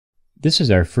This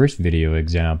is our first video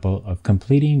example of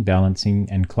completing, balancing,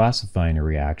 and classifying a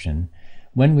reaction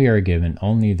when we are given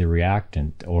only the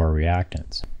reactant or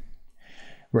reactants.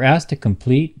 We're asked to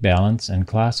complete, balance, and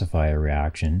classify a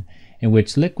reaction in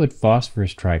which liquid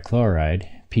phosphorus trichloride,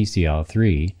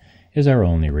 PCl3, is our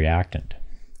only reactant.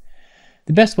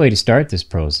 The best way to start this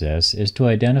process is to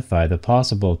identify the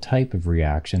possible type of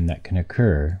reaction that can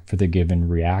occur for the given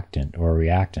reactant or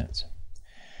reactants.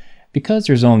 Because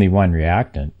there's only one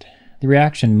reactant, the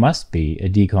reaction must be a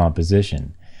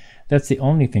decomposition. That's the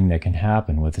only thing that can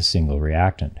happen with a single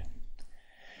reactant.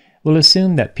 We'll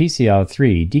assume that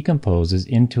PCl3 decomposes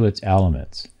into its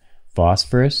elements,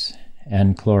 phosphorus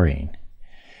and chlorine.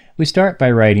 We start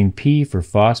by writing P for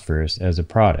phosphorus as a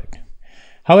product.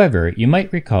 However, you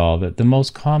might recall that the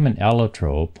most common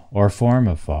allotrope or form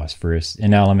of phosphorus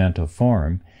in elemental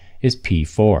form is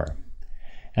P4,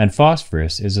 and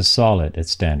phosphorus is a solid at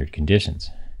standard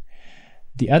conditions.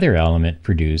 The other element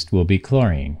produced will be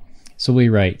chlorine, so we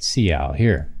write Cl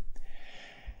here.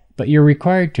 But you're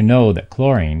required to know that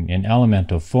chlorine in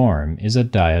elemental form is a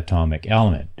diatomic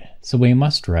element, so we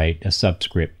must write a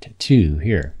subscript 2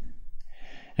 here.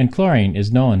 And chlorine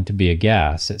is known to be a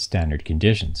gas at standard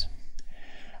conditions.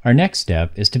 Our next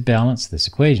step is to balance this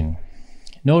equation.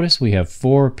 Notice we have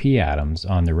 4 P atoms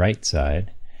on the right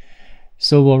side,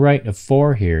 so we'll write a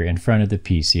 4 here in front of the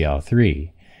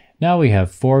PCl3. Now we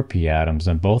have 4 P atoms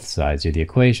on both sides of the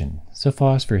equation, so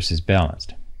phosphorus is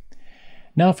balanced.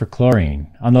 Now for chlorine.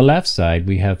 On the left side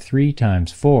we have 3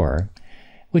 times 4,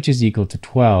 which is equal to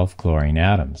 12 chlorine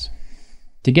atoms.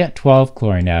 To get 12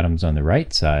 chlorine atoms on the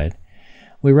right side,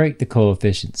 we write the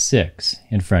coefficient 6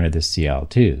 in front of the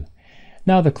Cl2.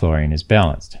 Now the chlorine is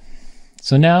balanced.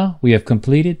 So now we have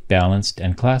completed, balanced,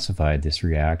 and classified this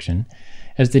reaction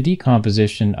as the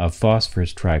decomposition of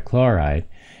phosphorus trichloride,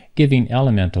 giving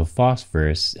elemental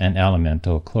phosphorus and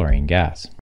elemental chlorine gas.